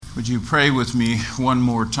Would you pray with me one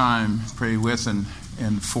more time? Pray with and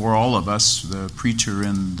for all of us, the preacher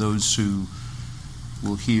and those who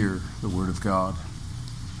will hear the Word of God.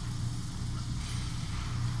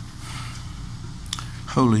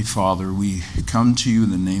 Holy Father, we come to you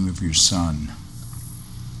in the name of your Son.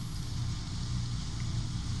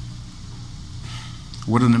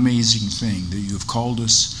 What an amazing thing that you have called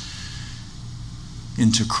us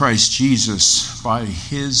into Christ Jesus by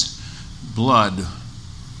his blood.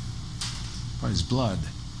 By his blood.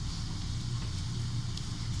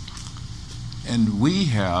 And we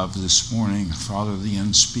have this morning, Father, the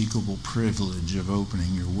unspeakable privilege of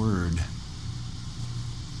opening your word.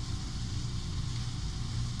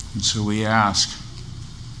 And so we ask,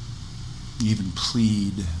 even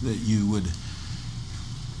plead, that you would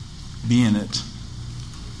be in it,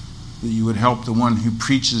 that you would help the one who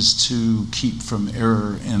preaches to keep from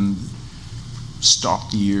error and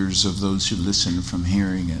stop the ears of those who listen from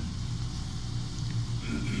hearing it.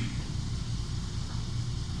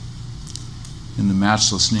 In the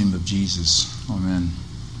matchless name of Jesus, amen.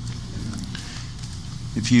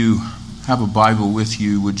 If you have a Bible with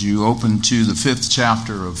you, would you open to the 5th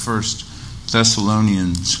chapter of 1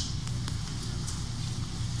 Thessalonians?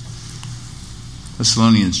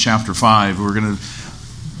 Thessalonians chapter 5.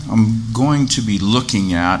 I'm going to be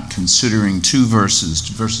looking at, considering two verses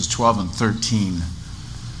 12 and 13.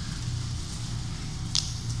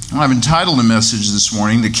 I've entitled the message this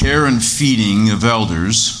morning, The Care and Feeding of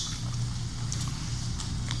Elders.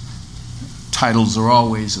 Titles are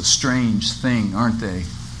always a strange thing, aren't they?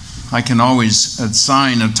 I can always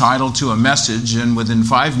assign a title to a message, and within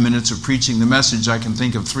 5 minutes of preaching the message, I can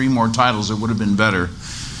think of 3 more titles that would have been better.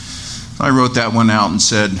 I wrote that one out and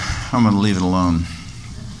said, I'm going to leave it alone.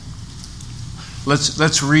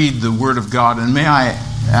 Let's read the Word of God, and may I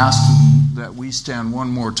ask that we stand one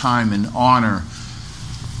more time in honor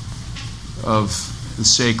of the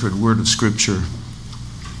sacred Word of Scripture.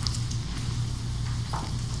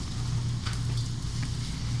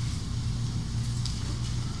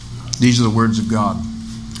 These are the words of God.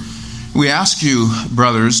 We ask you,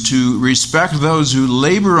 brothers, to respect those who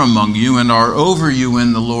labor among you and are over you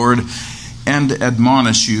in the Lord and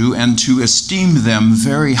admonish you, and to esteem them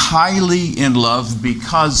very highly in love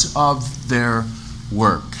because of their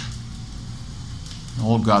work.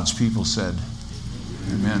 All of God's people said,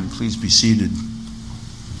 amen. Please be seated.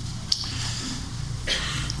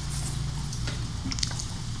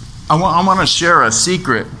 I want to share a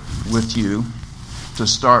secret with you to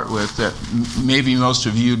start with that maybe most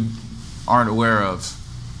of you aren't aware of.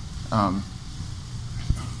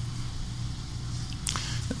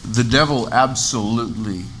 The devil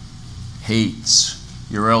absolutely hates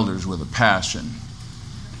your elders with a passion.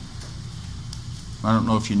 I don't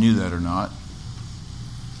know if you knew that or not.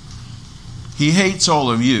 He hates all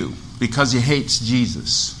of you because he hates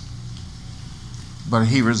Jesus. But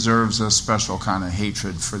he reserves a special kind of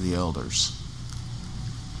hatred for the elders.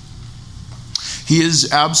 He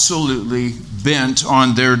is absolutely bent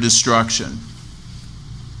on their destruction.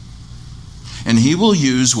 And he will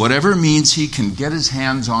use whatever means he can get his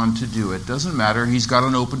hands on to do it. Doesn't matter. He's got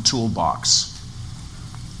an open toolbox.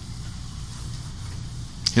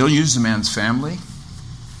 He'll use the man's family.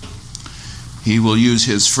 He will use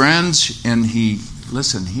his friends. And he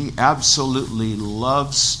absolutely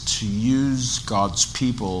loves to use God's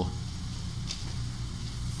people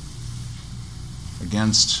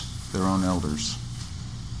against their own elders.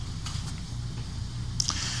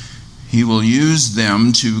 He will use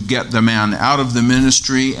them to get the man out of the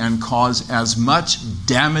ministry and cause as much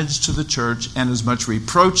damage to the church and as much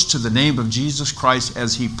reproach to the name of Jesus Christ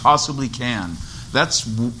as he possibly can. That's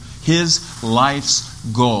his life's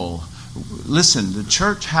goal. Listen, the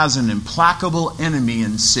church has an implacable enemy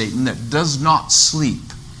in Satan that does not sleep.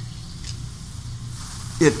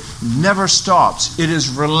 It never stops. It is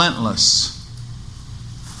relentless.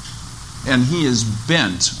 And he is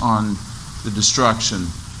bent on the destruction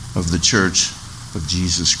of the church of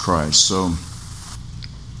Jesus Christ. So,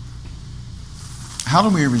 how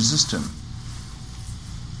do we resist him?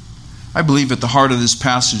 I believe at the heart of this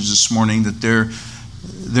passage this morning that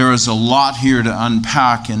there is a lot here to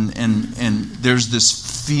unpack, and there's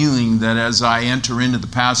this feeling that as I enter into the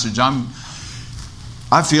passage,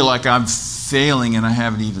 I feel like I'm failing and I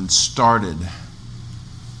haven't even started.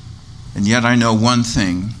 And yet I know one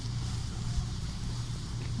thing.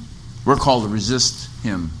 We're called to resist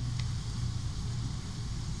him.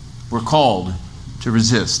 We're called to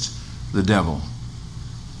resist the devil.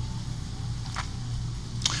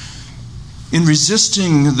 In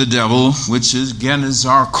resisting the devil, which is, again, is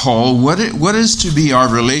our call, what is to be our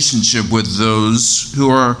relationship with those who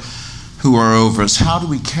who are over us. How do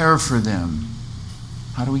we care for them?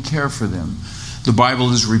 How do we care for them? The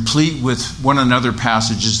Bible is replete with one another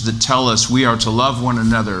passages that tell us we are to love one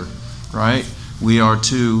another, right? We are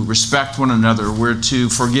to respect one another. We're to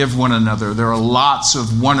forgive one another. There are lots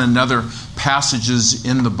of one another passages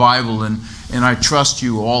in the Bible, and I trust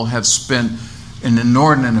you all have spent an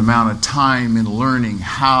inordinate amount of time in learning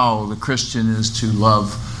how the Christian is to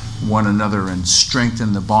love one another and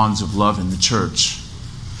strengthen the bonds of love in the church.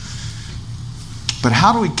 But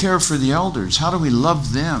how do we care for the elders? How do we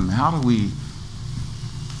love them? How do we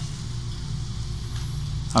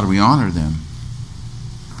honor them?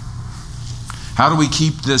 How do we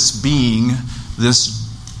keep this being, this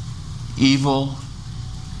evil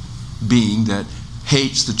being that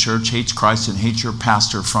hates the church, hates Christ, and hates your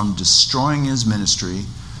pastor from destroying his ministry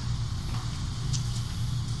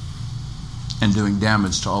and doing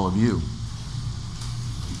damage to all of you?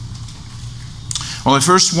 Well, I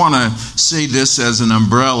first want to say this as an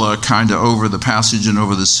umbrella kind of over the passage and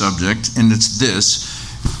over the subject, and it's this.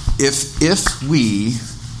 If we,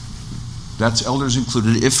 that's elders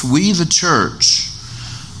included, if we, the church,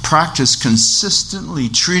 practice consistently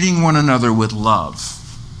treating one another with love,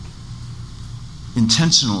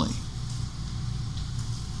 intentionally,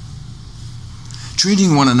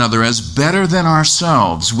 treating one another as better than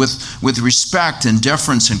ourselves, with respect and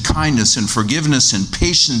deference and kindness and forgiveness and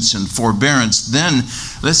patience and forbearance, then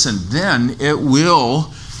it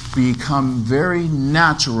will become very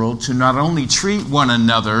natural to not only treat one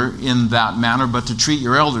another in that manner, but to treat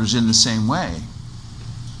your elders in the same way.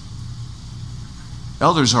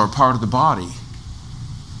 Elders are a part of the body.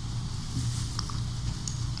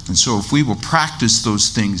 And so if we will practice those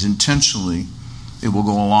things intentionally, it will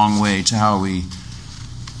go a long way to how we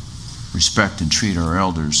respect and treat our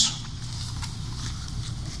elders.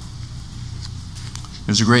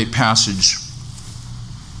 There's a great passage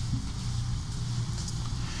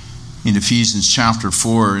in Ephesians chapter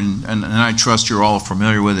 4, and I trust you're all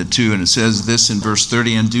familiar with it too, and it says this in verse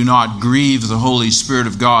 30, "And do not grieve the Holy Spirit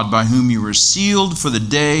of God, by whom you were sealed for the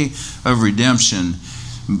day of redemption."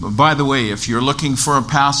 By the way, if you're looking for a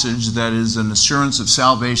passage that is an assurance of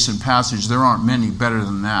salvation passage, there aren't many better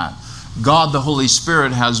than that. God, the Holy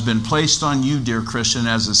Spirit, has been placed on you, dear Christian,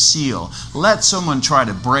 as a seal. Let someone try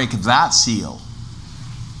to break that seal.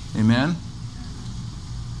 Amen?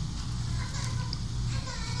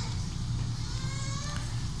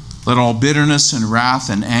 Let all bitterness and wrath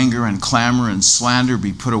and anger and clamor and slander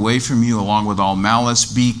be put away from you, along with all malice.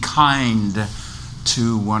 Be kind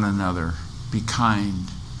to one another. Be kind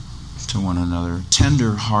to one another.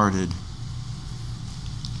 Tender-hearted.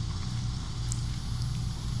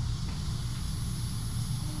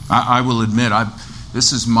 I will admit,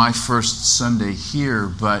 this is my first Sunday here,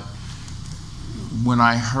 but when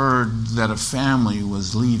I heard that a family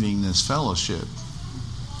was leaving this fellowship,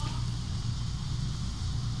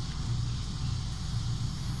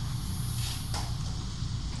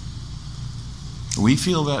 we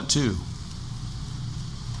feel that too.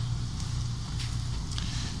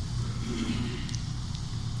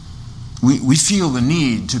 We feel the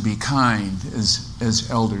need to be kind as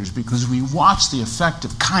elders because we watch the effect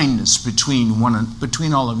of kindness between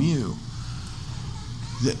all of you.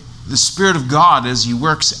 The Spirit of God, as He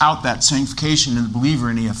works out that sanctification in the believer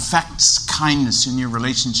and He affects kindness in your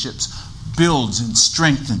relationships, builds and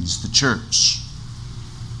strengthens the church.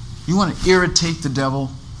 You want to irritate the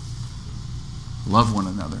devil? Love one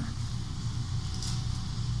another.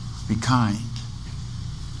 Be kind.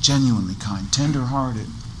 Genuinely kind. Tender-hearted.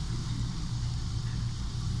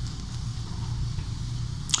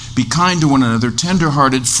 Be kind to one another,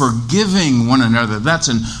 tender-hearted, forgiving one another. That's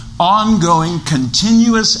an ongoing,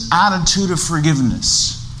 continuous attitude of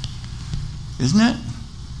forgiveness. Isn't it?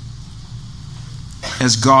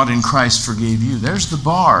 As God in Christ forgave you. There's the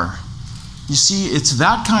bar. You see, it's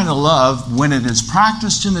that kind of love, when it is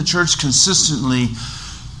practiced in the church consistently,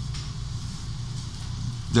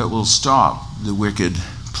 that will stop the wicked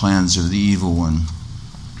plans of the evil one.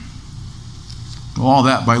 All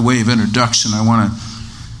that by way of introduction. I want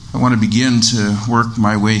to begin to work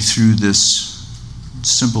my way through this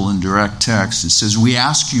simple and direct text. It says, "We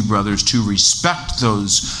ask you, brothers, to respect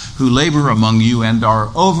those who labor among you and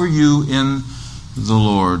are over you in the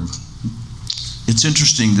Lord." It's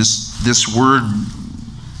interesting, this word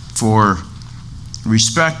for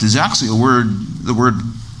respect is actually the word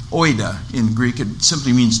oida in Greek. It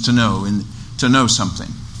simply means to know, and to know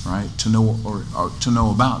something, right? To know or to know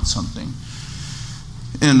about something.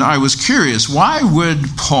 And I was curious, why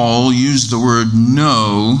would Paul use the word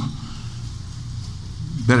know?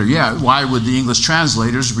 Better yet, why would the English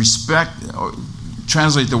translators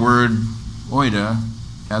translate the word oida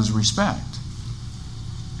as respect,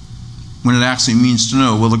 when it actually means to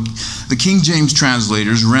know. Well, the King James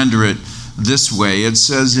translators render it this way. It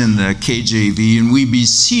says in the KJV, "And we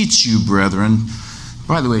beseech you, brethren."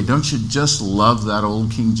 By the way, don't you just love that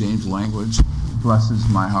old King James language? It blesses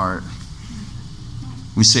my heart.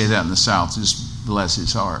 We say that in the South, just bless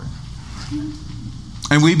his heart.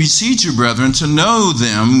 "And we beseech you, brethren, to know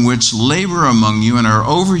them which labor among you and are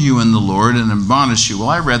over you in the Lord and admonish you." Well,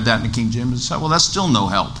 I read that in the King James and said, well, that's still no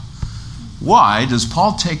help. Why does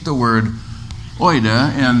Paul take the word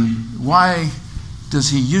oida, and why does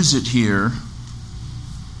he use it here?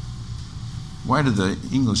 Why do the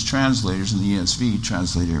English translators and the ESV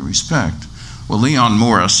translate it respect? Well, Leon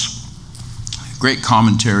Morris, great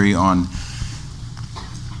commentary on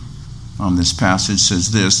this passage,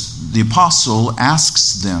 says this: the apostle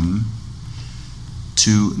asks them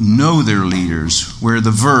to know their leaders, where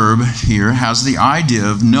the verb here has the idea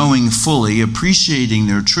of knowing fully, appreciating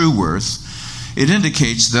their true worth. It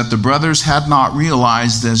indicates that the brothers had not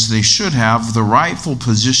realized, as they should have, the rightful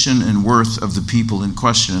position and worth of the people in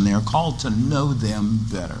question, and they are called to know them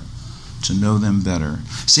better. To know them better.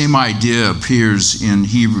 Same idea appears in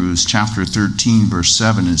Hebrews chapter 13, verse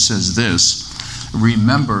 7. It says this: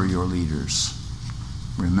 remember your leaders.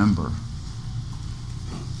 Remember.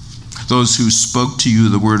 Those who spoke to you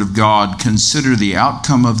the word of God, consider the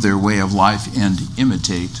outcome of their way of life and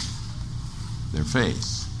imitate their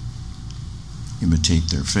faith. Imitate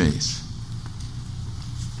their faith.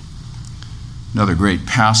 Another great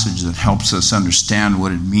passage that helps us understand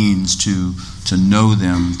what it means to know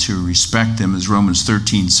them, to respect them, is Romans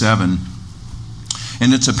 13:7.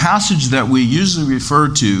 And it's a passage that we usually refer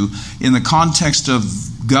to in the context of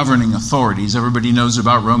governing authorities. Everybody knows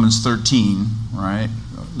about Romans 13, right?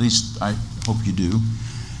 At least I hope you do.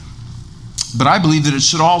 But I believe that it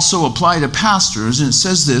should also apply to pastors. And it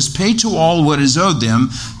says this: pay to all what is owed them,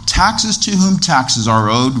 taxes to whom taxes are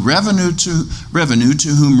owed, revenue to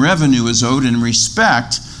whom revenue is owed, and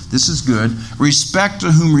respect, this is good, respect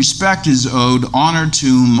to whom respect is owed, honor to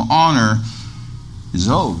whom honor is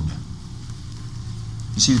owed.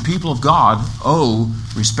 You see, the people of God owe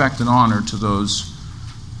respect and honor to those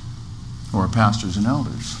who are pastors and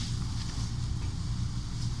elders.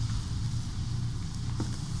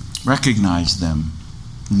 Recognize them,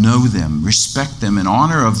 know them, respect them in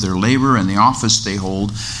honor of their labor and the office they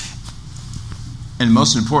hold, and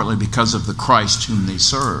most importantly, because of the Christ whom they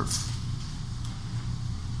serve.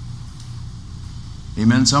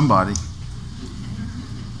 Amen, somebody.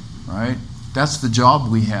 Right? That's the job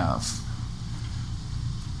we have.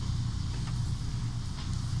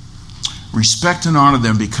 Respect and honor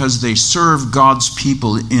them because they serve God's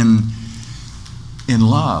people in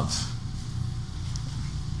love.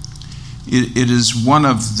 It is one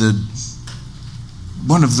of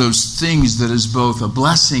those things that is both a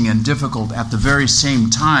blessing and difficult at the very same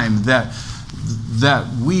time, that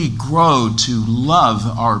we grow to love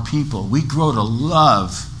our people. We grow to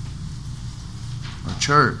love our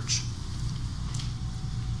church.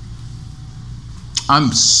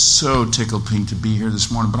 I'm so tickled pink to be here this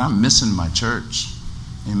morning, but I'm missing my church.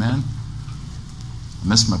 Amen? I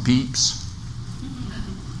miss my peeps.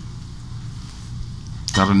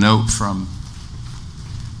 Got a note from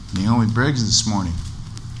Naomi Briggs this morning.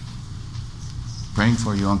 Praying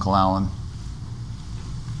for you, Uncle Alan.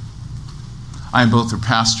 I am both her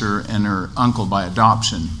pastor and her uncle by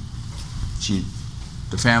adoption.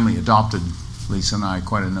 The family adopted Lisa and I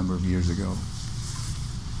quite a number of years ago.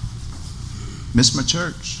 Miss my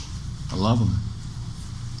church. I love them.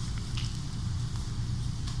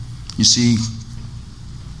 You see,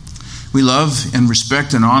 we love and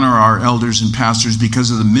respect and honor our elders and pastors because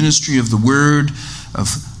of the ministry of the word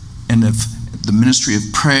and of the ministry of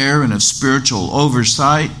prayer and of spiritual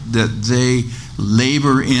oversight that they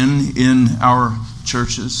labor in our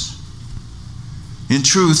churches. In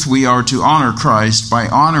truth, we are to honor Christ by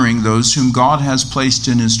honoring those whom God has placed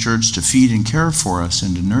in his church to feed and care for us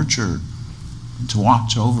and to nurture and to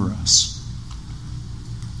watch over us,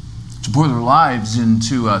 to pour their lives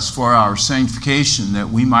into us for our sanctification, that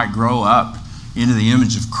we might grow up into the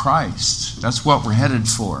image of Christ. That's what we're headed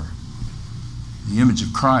for, the image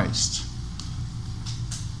of Christ.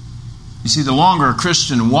 You see, the longer a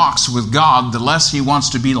Christian walks with God, the less he wants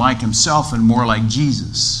to be like himself and more like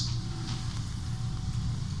Jesus.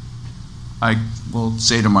 I will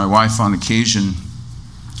say to my wife on occasion,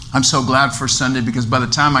 I'm so glad for Sunday because by the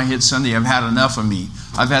time I hit Sunday, I've had enough of me.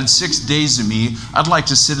 I've had 6 days of me. I'd like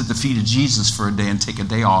to sit at the feet of Jesus for a day and take a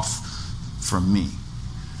day off from me.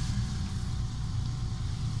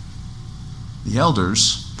 The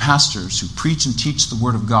elders, pastors who preach and teach the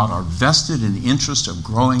Word of God are vested in the interest of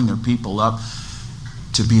growing their people up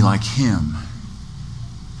to be like him.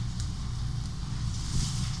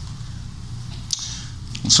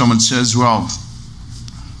 Someone says, well,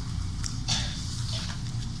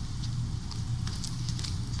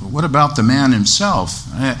 but what about the man himself?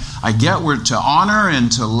 I get we're to honor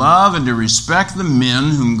and to love and to respect the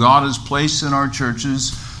men whom God has placed in our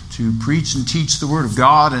churches to preach and teach the Word of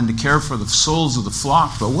God and to care for the souls of the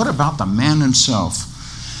flock. But what about the man himself?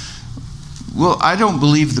 Well, I don't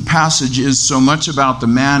believe the passage is so much about the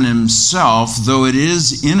man himself, though it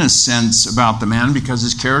is in a sense about the man, because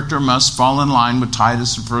his character must fall in line with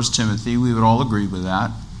Titus and 1 Timothy. We would all agree with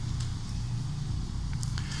that.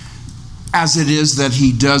 As it is that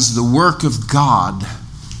he does the work of God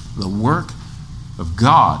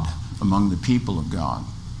among the people of God.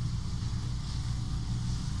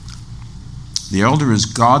 The elder is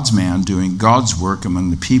God's man doing God's work among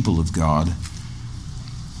the people of God.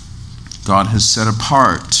 God has set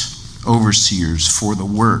apart overseers for the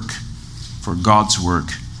work, for God's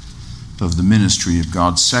work of the ministry of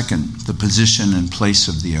God. Second, the position and place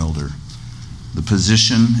of the elder. The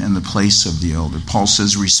position and the place of the elder. Paul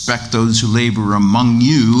says, respect those who labor among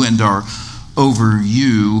you and are over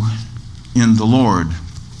you in the Lord.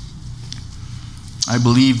 I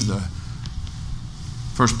believe the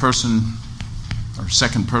first person or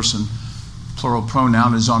second person plural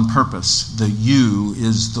pronoun is on purpose. The you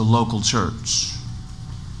is the local church.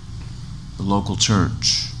 The local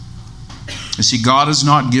church. You see, God has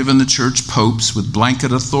not given the church popes with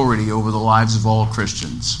blanket authority over the lives of all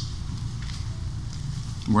Christians.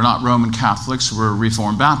 We're not Roman Catholics, we're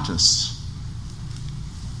Reformed Baptists.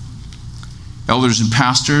 Elders and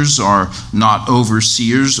pastors are not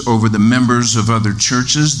overseers over the members of other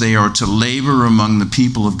churches. They are to labor among the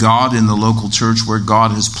people of God in the local church where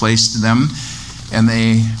God has placed them, and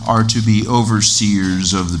they are to be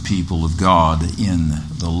overseers of the people of God in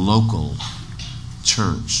the local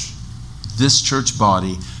church. This church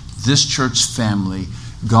body, this church family,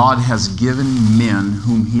 God has given men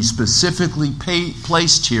whom he specifically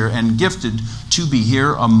placed here and gifted to be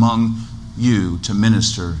here among you, to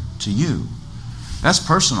minister to you. That's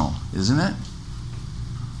personal, isn't it?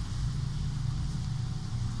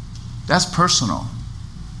 That's personal.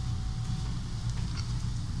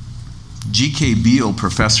 G.K. Beale,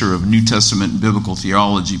 professor of New Testament and Biblical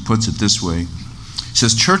Theology, puts it this way. He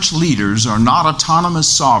says, church leaders are not autonomous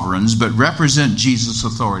sovereigns, but represent Jesus'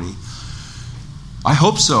 authority. I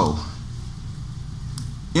hope so.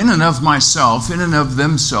 In and of myself, in and of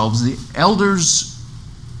themselves, the elders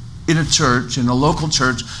in a church, in a local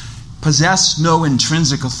church, possess no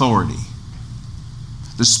intrinsic authority.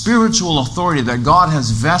 The spiritual authority that God has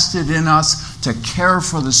vested in us to care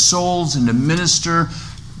for the souls and to minister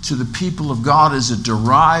to the people of God is a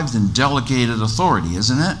derived and delegated authority,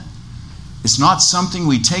 isn't it? It's not something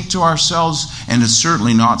we take to ourselves, and it's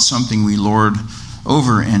certainly not something we lord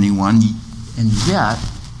over anyone. And yet,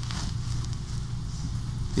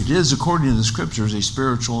 it is, according to the Scriptures, a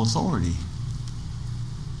spiritual authority.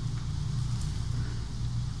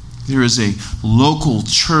 There is a local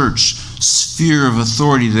church sphere of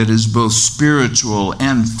authority that is both spiritual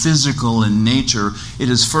and physical in nature. It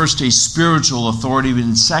is first a spiritual authority,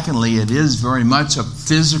 and secondly, it is very much a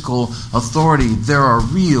physical authority. There are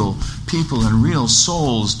real people and real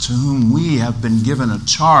souls to whom we have been given a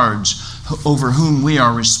charge, over whom we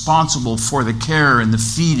are responsible for the care and the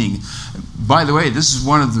feeding. By the way, this is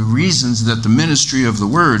one of the reasons that the ministry of the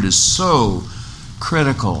Word is so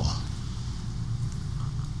critical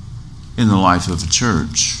in the life of a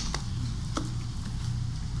church.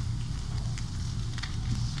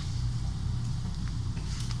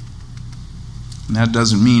 And that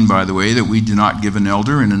doesn't mean, by the way, that we do not give an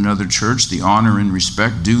elder in another church the honor and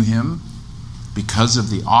respect due him because of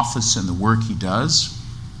the office and the work he does.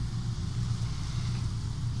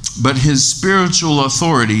 But his spiritual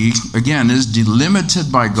authority, again, is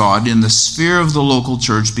delimited by God in the sphere of the local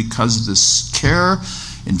church because the care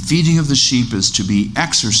and feeding of the sheep is to be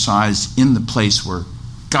exercised in the place where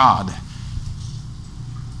God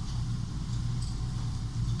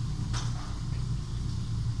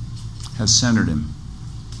has centered him,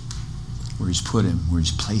 where he's put him, where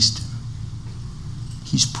he's placed him.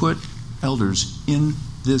 He's put elders in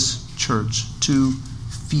this church to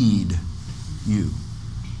feed you.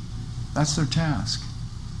 That's their task.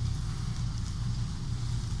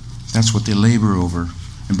 That's what they labor over.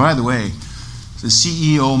 And by the way, the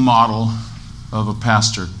CEO model of a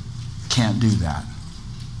pastor can't do that.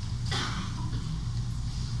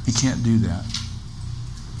 He can't do that.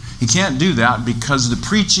 He can't do that because the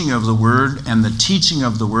preaching of the Word and the teaching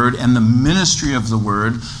of the Word and the ministry of the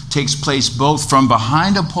Word takes place both from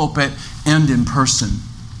behind a pulpit and in person.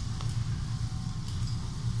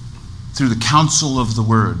 through the counsel of the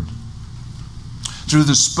word, through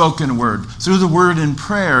the spoken word, through the word in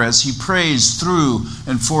prayer as he prays through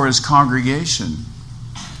and for his congregation.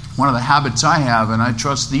 One of the habits I have, and I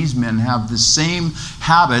trust these men have the same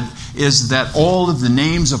habit, is that all of the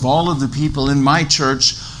names of all of the people in my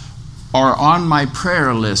church are on my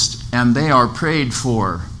prayer list, and they are prayed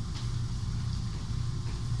for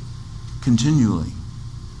continually.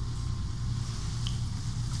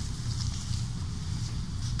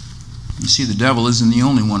 You see, the devil isn't the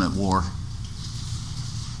only one at war.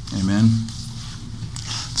 Amen.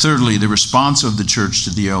 Thirdly, the response of the church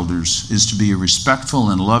to the elders is to be a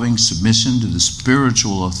respectful and loving submission to the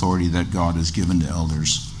spiritual authority that God has given to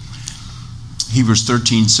elders. Hebrews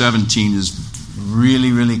 13:17 is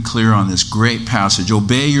really, really clear on this great passage.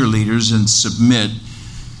 Obey your leaders and submit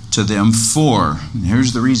to them and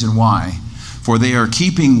here's the reason why. For they are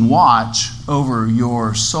keeping watch over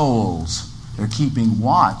your souls. They're keeping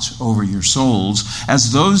watch over your souls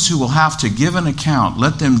as those who will have to give an account.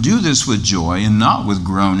 Let them do this with joy and not with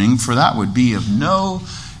groaning, for that would be of no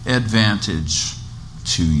advantage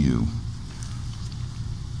to you.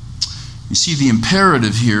 You see, the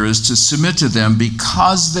imperative here is to submit to them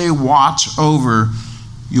because they watch over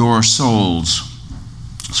your souls.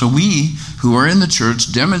 So we who are in the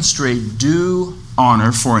church demonstrate due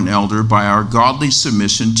honor for an elder by our godly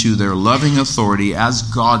submission to their loving authority as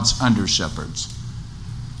God's under-shepherds.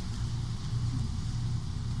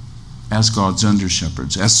 As God's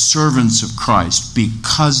under-shepherds, as servants of Christ,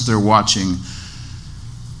 because they're watching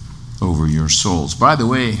over your souls. By the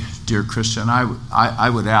way, dear Christian, I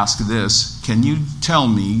would ask this. Can you tell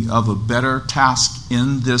me of a better task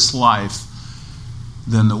in this life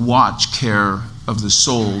than the watch care of the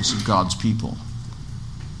souls of God's people?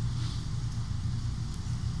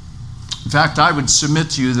 In fact, I would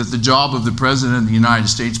submit to you that the job of the President of the United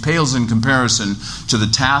States pales in comparison to the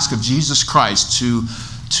task of Jesus Christ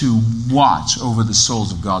to watch over the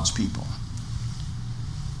souls of God's people.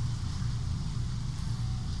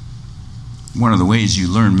 One of the ways you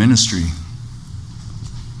learn ministry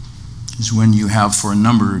is when you have for a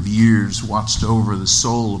number of years watched over the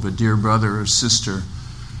soul of a dear brother or sister,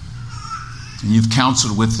 and you've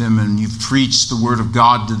counseled with them, and you've preached the word of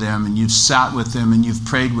God to them, and you've sat with them, and you've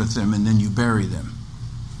prayed with them, and then you bury them.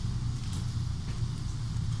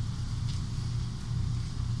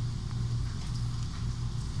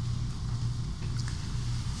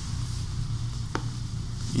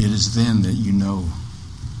 It is then that you know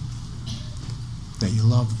that you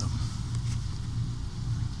love them.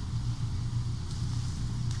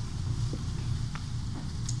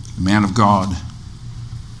 The man of God,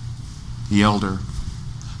 the elder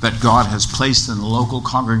that God has placed in the local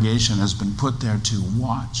congregation, has been put there to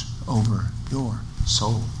watch over your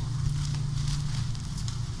soul.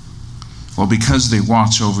 Well, because they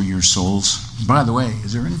watch over your souls. By the way,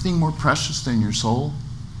 is there anything more precious than your soul?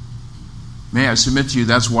 May I submit to you,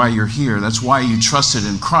 that's why you're here. That's why you trusted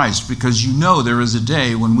in Christ, because you know there is a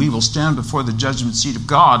day when we will stand before the judgment seat of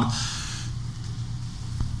God.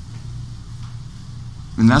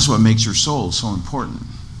 And that's what makes your soul so important.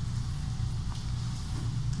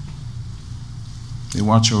 They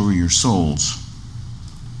watch over your souls.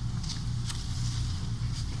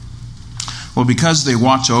 Well, because they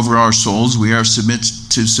watch over our souls, we are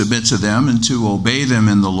to submit to them and to obey them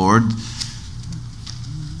in the Lord.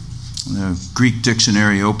 The Greek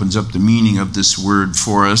dictionary opens up the meaning of this word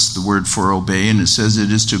for us, the word for obey, and it says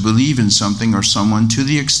it is to believe in something or someone to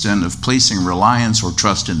the extent of placing reliance or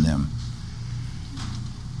trust in them.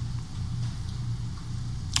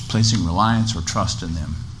 Placing reliance or trust in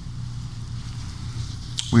them.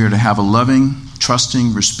 We are to have a loving,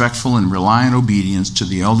 trusting, respectful, and reliant obedience to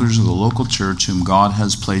the elders of the local church whom God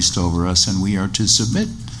has placed over us, and we are to submit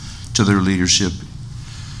to their leadership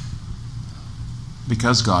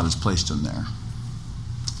because God has placed them there.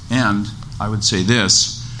 And I would say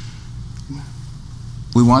this,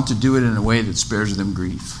 we want to do it in a way that spares them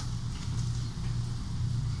grief.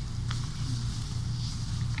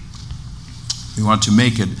 We want to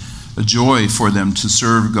make it a joy for them to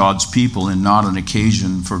serve God's people and not an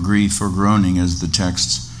occasion for grief or groaning, as the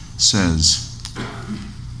text says.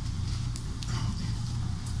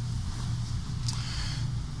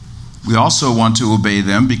 We also want to obey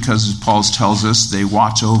them because, as Paul tells us, they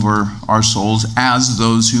watch over our souls as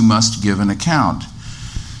those who must give an account.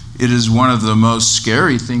 It is one of the most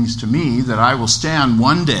scary things to me that I will stand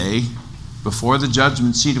one day before the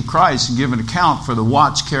judgment seat of Christ and give an account for the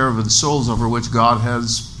watch care of the souls over which God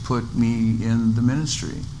has put me in the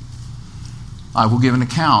ministry. I will give an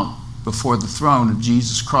account before the throne of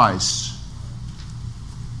Jesus Christ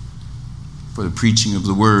for the preaching of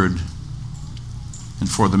the word and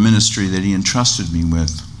for the ministry that he entrusted me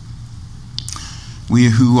with. We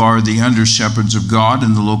who are the under-shepherds of God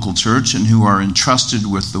in the local church and who are entrusted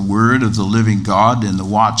with the word of the living God and the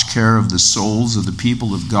watch care of the souls of the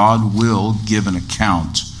people of God will give an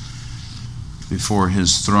account before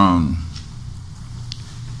his throne.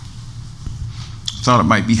 I thought it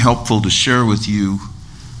might be helpful to share with you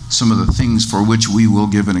some of the things for which we will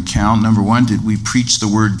give an account. Number one, did we preach the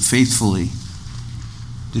word faithfully?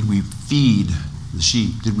 Did we feed the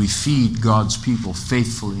sheep? Did we feed God's people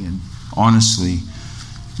faithfully and honestly?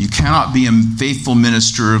 You cannot be a faithful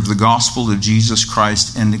minister of the gospel of Jesus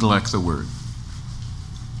Christ and neglect the word.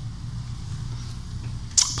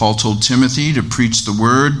 Paul told Timothy to preach the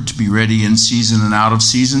word, to be ready in season and out of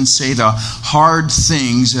season, say the hard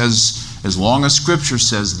things as long as Scripture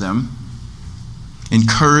says them.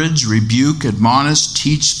 Encourage, rebuke, admonish,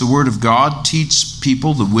 teach the word of God, teach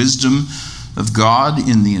people the wisdom of God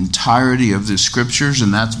in the entirety of the Scriptures,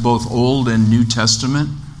 and that's both Old and New Testament.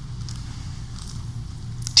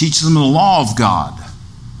 Teach them the law of God.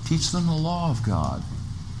 Teach them the law of God.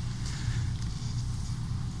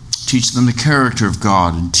 Teach them the character of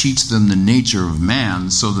God and teach them the nature of man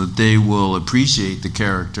so that they will appreciate the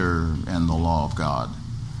character and the law of God.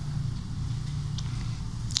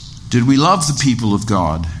 Did we love the people of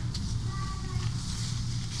God?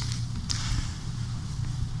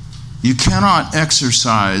 You cannot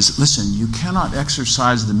exercise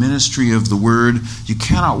the ministry of the word. You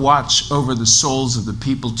cannot watch over the souls of the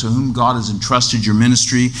people to whom God has entrusted your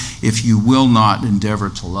ministry if you will not endeavor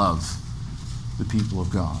to love the people of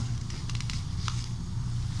God.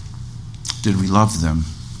 Did we love them?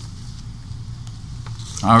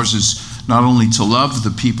 Ours is not only to love the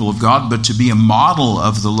people of God, but to be a model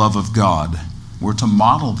of the love of God. We're to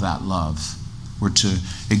model that love. We're to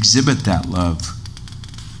exhibit that love.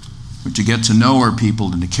 We're to get to know our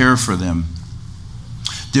people and to care for them.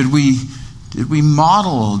 Did we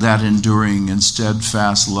model that enduring and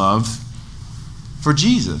steadfast love for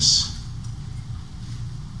Jesus?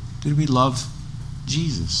 Did we love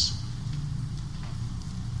Jesus?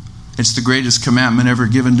 It's the greatest commandment ever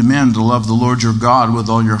given to men, to love the Lord your God with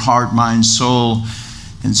all your heart, mind, soul,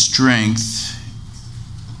 and strength.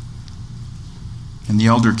 And the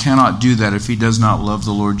elder cannot do that if he does not love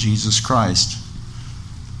the Lord Jesus Christ.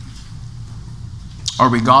 Are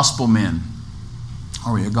we gospel men?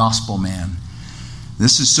 Are we a gospel man?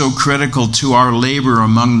 This is so critical to our labor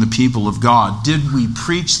among the people of God. Did we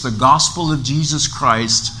preach the gospel of Jesus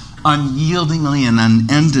Christ unyieldingly and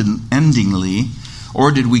unendingly? Or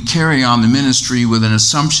did we carry on the ministry with an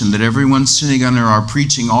assumption that everyone sitting under our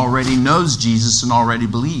preaching already knows Jesus and already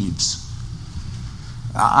believes?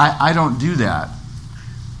 I don't do that.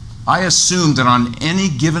 I assume that on any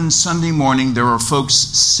given Sunday morning there are folks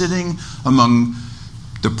sitting among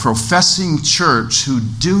the professing church who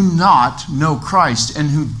do not know Christ and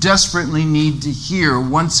who desperately need to hear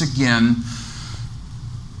once again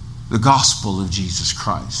the gospel of Jesus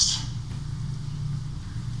Christ.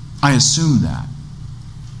 I assume that.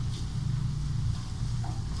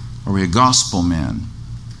 Are we a gospel man?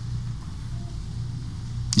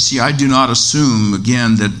 You see, I do not assume,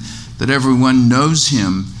 again, that everyone knows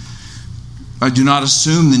him. I do not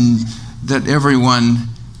assume that everyone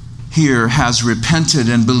here has repented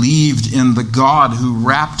and believed in the God who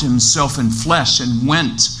wrapped himself in flesh and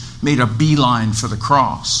made a beeline for the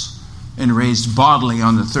cross and raised bodily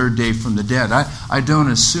on the third day from the dead. I don't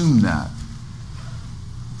assume that.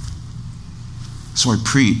 So I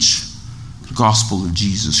preach the gospel of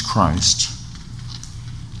Jesus Christ.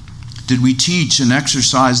 Did we teach and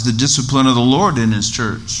exercise the discipline of the Lord in his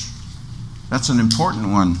church? That's an important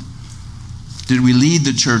one. Did we lead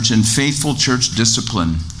the church in faithful church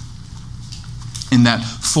discipline? In that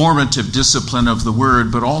formative discipline of the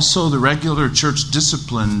word, but also the regular church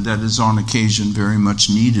discipline that is on occasion very much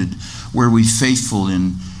needed. Were we faithful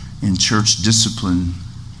in church discipline?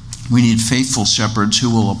 We need faithful shepherds who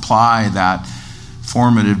will apply that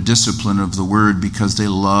formative discipline of the word because they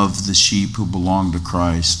love the sheep who belong to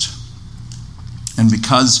Christ. And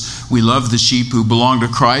because we love the sheep who belong to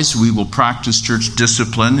Christ, we will practice church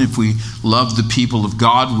discipline. If we love the people of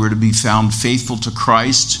God, we're to be found faithful to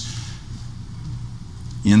Christ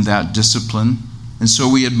in that discipline. And so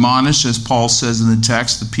we admonish, as Paul says in the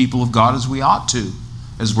text, the people of God as we ought to,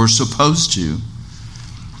 as we're supposed to.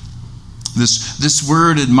 This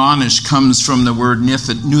word admonish comes from the word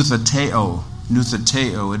nutheteo.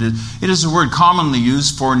 It is a word commonly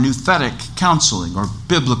used for nouthetic counseling or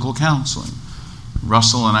biblical counseling.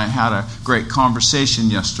 Russell and I had a great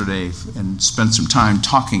conversation yesterday and spent some time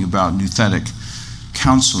talking about nouthetic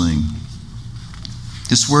counseling.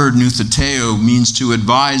 This word nutheteo means to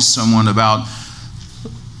advise someone about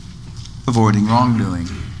avoiding wrongdoing.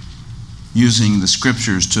 Using the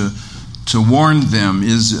scriptures to warn them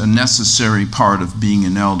is a necessary part of being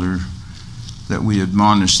an elder, that we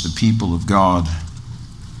admonish the people of God.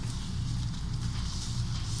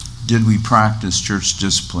 Did we practice church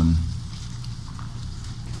discipline?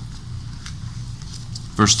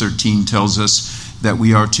 Verse 13 tells us that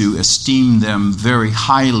we are to esteem them very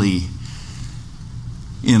highly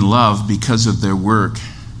in love because of their work.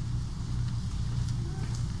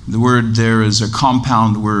 The word there is a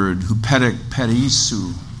compound word,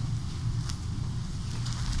 hupeterisu.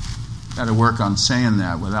 Got to work on saying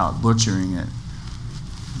that without butchering it.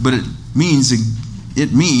 But it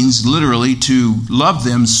means literally to love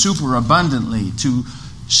them superabundantly, to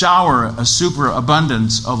shower a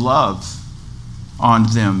superabundance of love on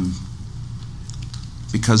them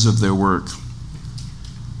because of their work.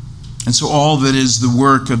 And so all that is the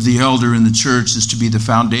work of the elder in the church is to be the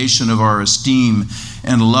foundation of our esteem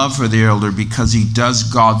and love for the elder, because he does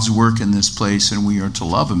God's work in this place, and we are to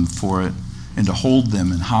love him for it and to hold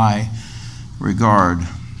them in high regard.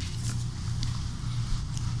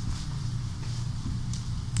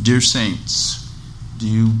 Dear saints, do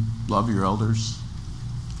you love your elders?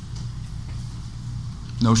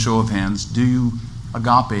 No show of hands. Do you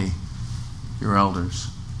agape your elders?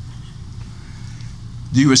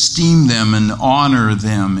 Do you esteem them and honor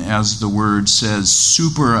them, as the word says,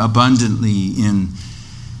 super abundantly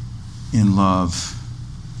in love?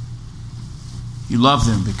 You love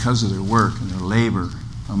them because of their work and their labor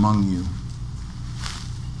among you.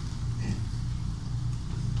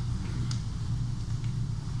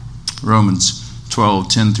 Romans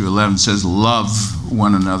 12:10 through 11 says, love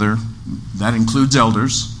one another. That includes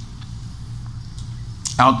elders.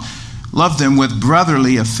 Love them with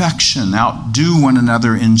brotherly affection. Outdo one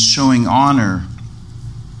another in showing honor.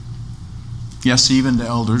 Yes, even to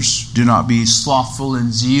elders. Do not be slothful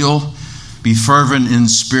in zeal. Be fervent in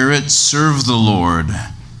spirit. Serve the Lord.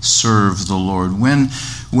 Serve the Lord.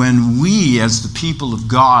 When we, as the people of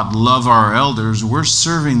God, love our elders, we're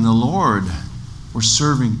serving the Lord. We're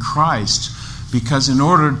serving Christ. Because in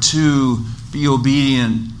order to be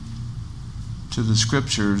obedient to the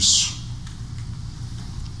Scriptures,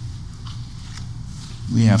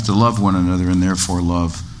 we have to love one another and therefore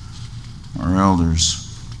love our elders.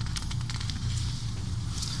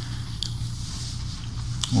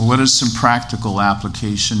 Well, what is some practical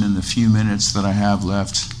application in the few minutes that I have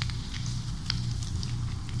left?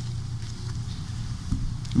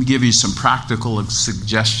 Let me give you some practical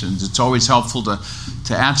suggestions. It's always helpful to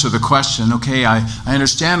answer the question, okay, I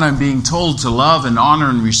understand I'm being told to love and honor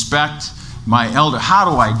and respect my elder. How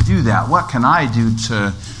do I do that? What can I do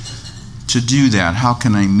to do that? How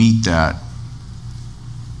can I meet that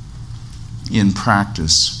in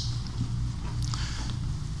practice?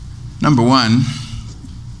 Number one,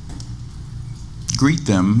 greet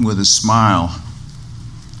them with a smile.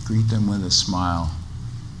 Greet them with a smile.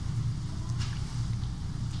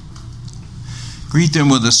 Greet them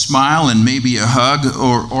with a smile and maybe a hug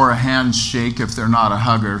or a handshake if they're not a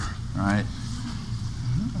hugger, right?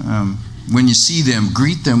 When you see them,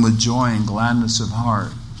 greet them with joy and gladness of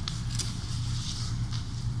heart.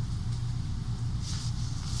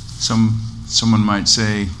 Someone might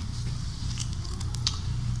say,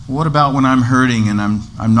 what about when I'm hurting and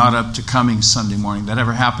I'm not up to coming Sunday morning? That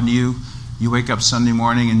ever happen to you? You wake up Sunday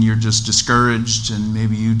morning and you're just discouraged and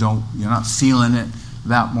maybe you're not feeling it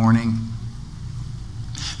that morning.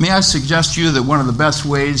 May I suggest to you that one of the best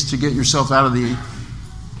ways to get yourself out of the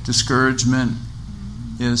discouragement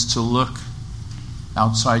is to look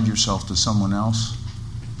outside yourself to someone else.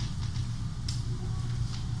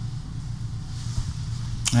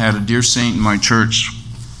 I had a dear saint in my church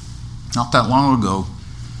not that long ago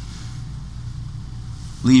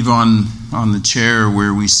leave on the chair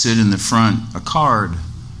where we sit in the front a card.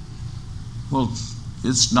 Well,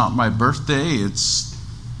 it's not my birthday. It's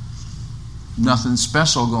nothing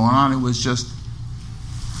special going on. It was just,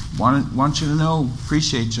 want you to know,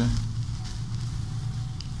 appreciate you.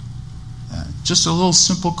 Just a little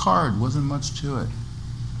simple card. Wasn't much to it.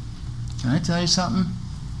 Can I tell you something?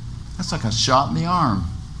 That's like a shot in the arm.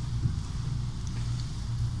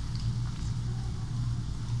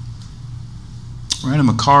 Write them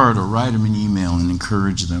a card or write them an email and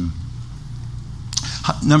encourage them.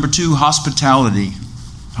 Number two, hospitality.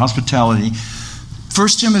 Hospitality. 1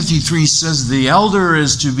 Timothy 3 says the elder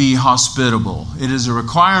is to be hospitable. It is a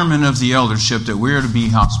requirement of the eldership that we're to be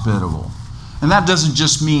hospitable. And that doesn't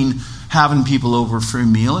just mean having people over for a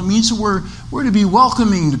meal. It means that we're to be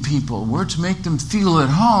welcoming to people. We're to make them feel at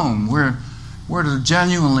home. We're to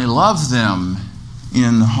genuinely love them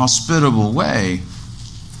in a hospitable way.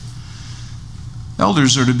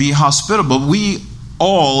 Elders are to be hospitable. We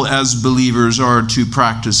all, as believers, are to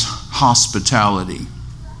practice hospitality.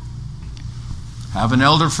 Have an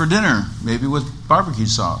elder for dinner, maybe with barbecue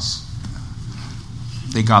sauce.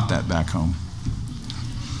 They got that back home.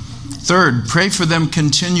 Third, pray for them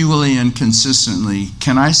continually and consistently.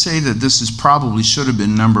 Can I say that this is probably should have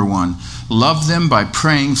been number one? Love them by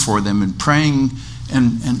praying for them and praying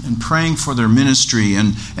for their ministry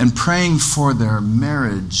and praying for their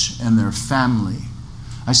marriage and their family.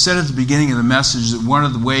 I said at the beginning of the message that one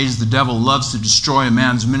of the ways the devil loves to destroy a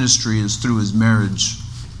man's ministry is through his marriage.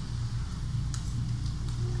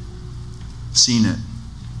 Seen it.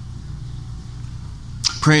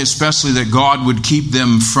 Pray especially that God would keep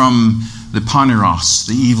them from the Paneros,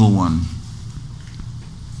 the evil one.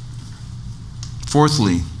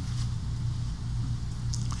 Fourthly,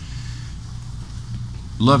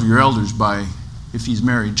 love your elders by, if he's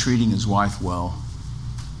married, treating his wife well.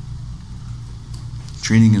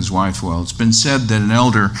 Treating his wife well. It's been said that an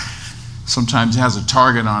elder sometimes has a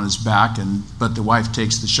target on his back, but the wife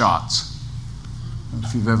takes the shots. I don't know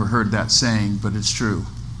if you've ever heard that saying, but it's true.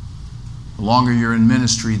 The longer you're in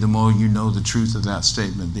ministry, the more you know the truth of that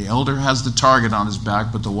statement. The elder has the target on his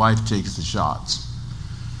back, but the wife takes the shots.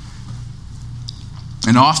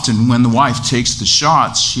 And often when the wife takes the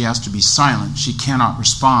shots, she has to be silent. She cannot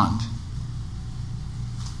respond.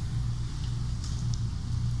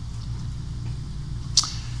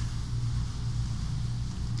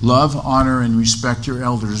 Love, honor, and respect your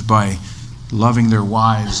elders by loving their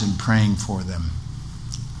wives and praying for them.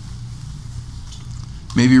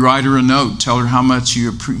 Maybe write her a note. Tell her how much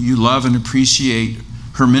you love and appreciate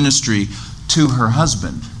her ministry to her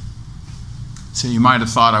husband. So you might have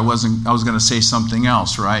thought I was going to say something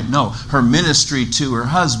else, right? No, her ministry to her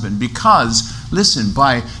husband. Because, listen,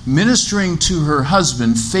 by ministering to her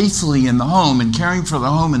husband faithfully in the home and caring for the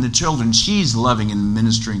home and the children, she's loving and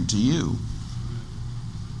ministering to you.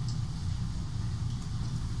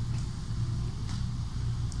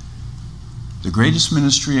 The greatest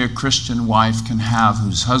ministry a Christian wife can have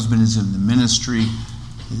whose husband is in the ministry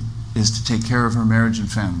is to take care of her marriage and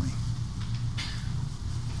family.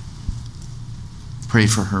 Pray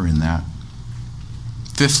for her in that.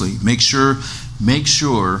 Fifthly, make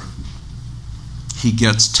sure he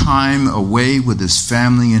gets time away with his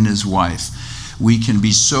family and his wife. We can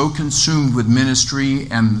be so consumed with ministry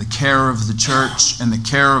and the care of the church and the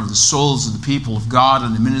care of the souls of the people of God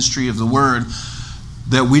and the ministry of the Word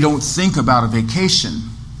that we don't think about a vacation.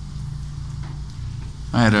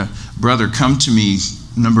 I had a brother come to me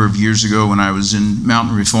a number of years ago when I was in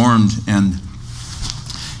Mountain Reformed, and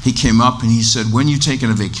he came up and he said, "When you taking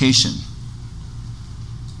a vacation?"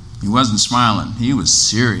 He wasn't smiling. He was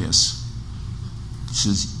serious. He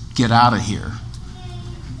says, "Get out of here."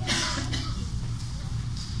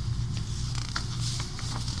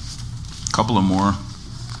 A couple of more.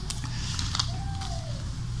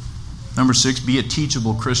 Number 6, be a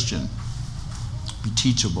teachable Christian. Be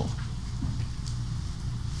teachable.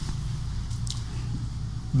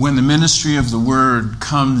 When the ministry of the Word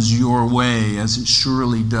comes your way, as it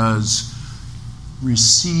surely does,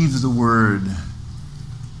 receive the Word.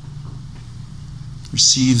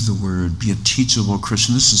 Receive the Word. Be a teachable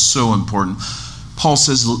Christian. This is so important. Paul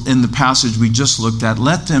says in the passage we just looked at,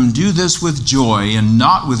 "Let them do this with joy and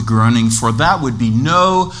not with groaning, for that would be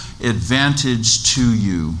no advantage to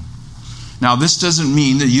you." Now, this doesn't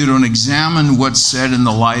mean that you don't examine what's said in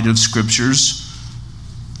the light of Scriptures,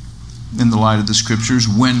 in the light of the Scriptures.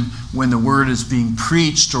 When the Word is being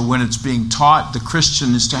preached or when it's being taught, the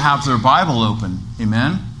Christian is to have their Bible open.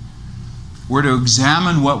 Amen? We're to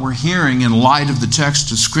examine what we're hearing in light of the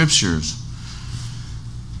text of Scriptures.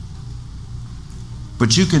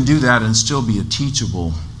 But you can do that and still be a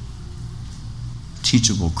teachable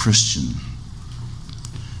Christian.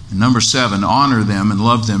 And number 7, honor them and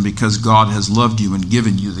love them because God has loved you and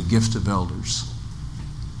given you the gift of elders.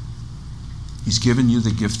 He's given you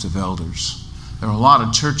the gift of elders. There are a lot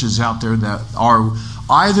of churches out there that are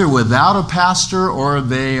either without a pastor or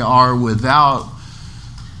they are without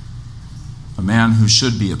a man who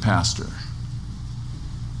should be a pastor.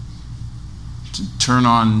 To turn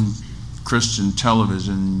on Christian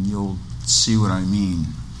television, you'll see what I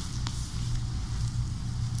mean.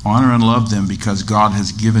 Honor and love them because God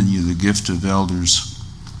has given you the gift of elders.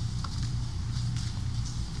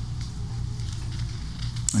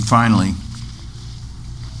 And finally,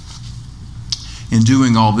 in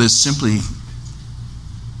doing all this, simply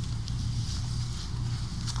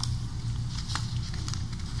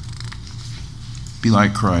be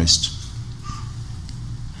like Christ.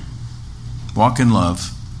 Walk in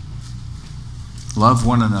love. Love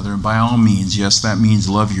one another. And by all means, yes, that means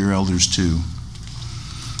love your elders too.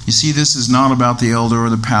 You see, this is not about the elder or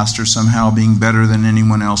the pastor somehow being better than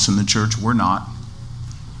anyone else in the church. We're not.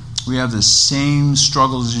 We have the same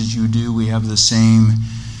struggles as you do. We have the same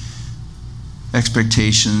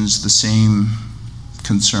expectations, the same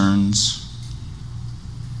concerns.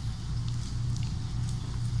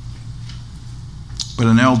 But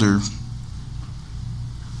an elder,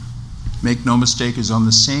 make no mistake, is on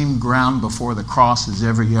the same ground before the cross as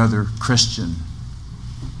every other Christian.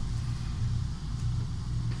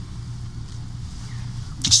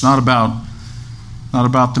 It's not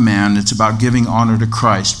about the man. It's about giving honor to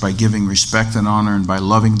Christ by giving respect and honor and by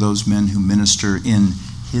loving those men who minister in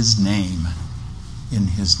His name. In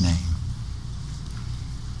His name.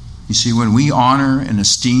 You see, when we honor and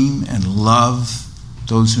esteem and love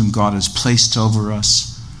those whom God has placed over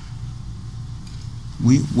us,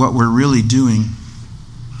 what we're really doing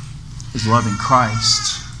is loving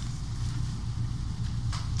Christ.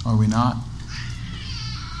 Are we not?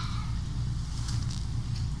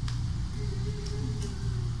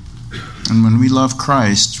 And when we love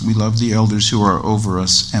Christ, we love the elders who are over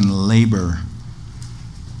us and labor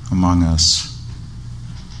among us.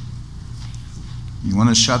 You want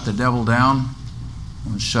to shut the devil down?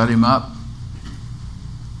 You want to shut him up?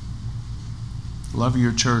 Love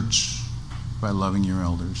your church by loving your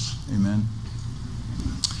elders. Amen.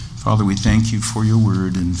 Father, we thank you for your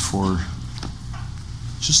word and for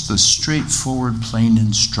just the straightforward, plain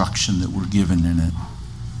instruction that we're given in it.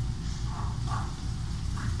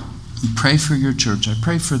 We pray for your church. I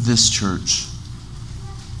pray for this church,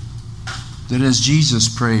 that as Jesus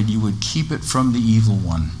prayed, you would keep it from the evil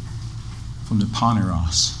one, from the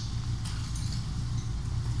Poneros.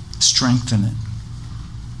 Strengthen it.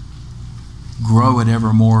 Grow it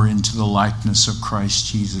ever more into the likeness of Christ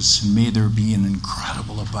Jesus. And may there be an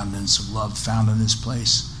incredible abundance of love found in this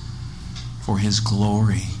place for His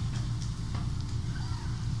glory.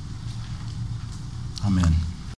 Amen.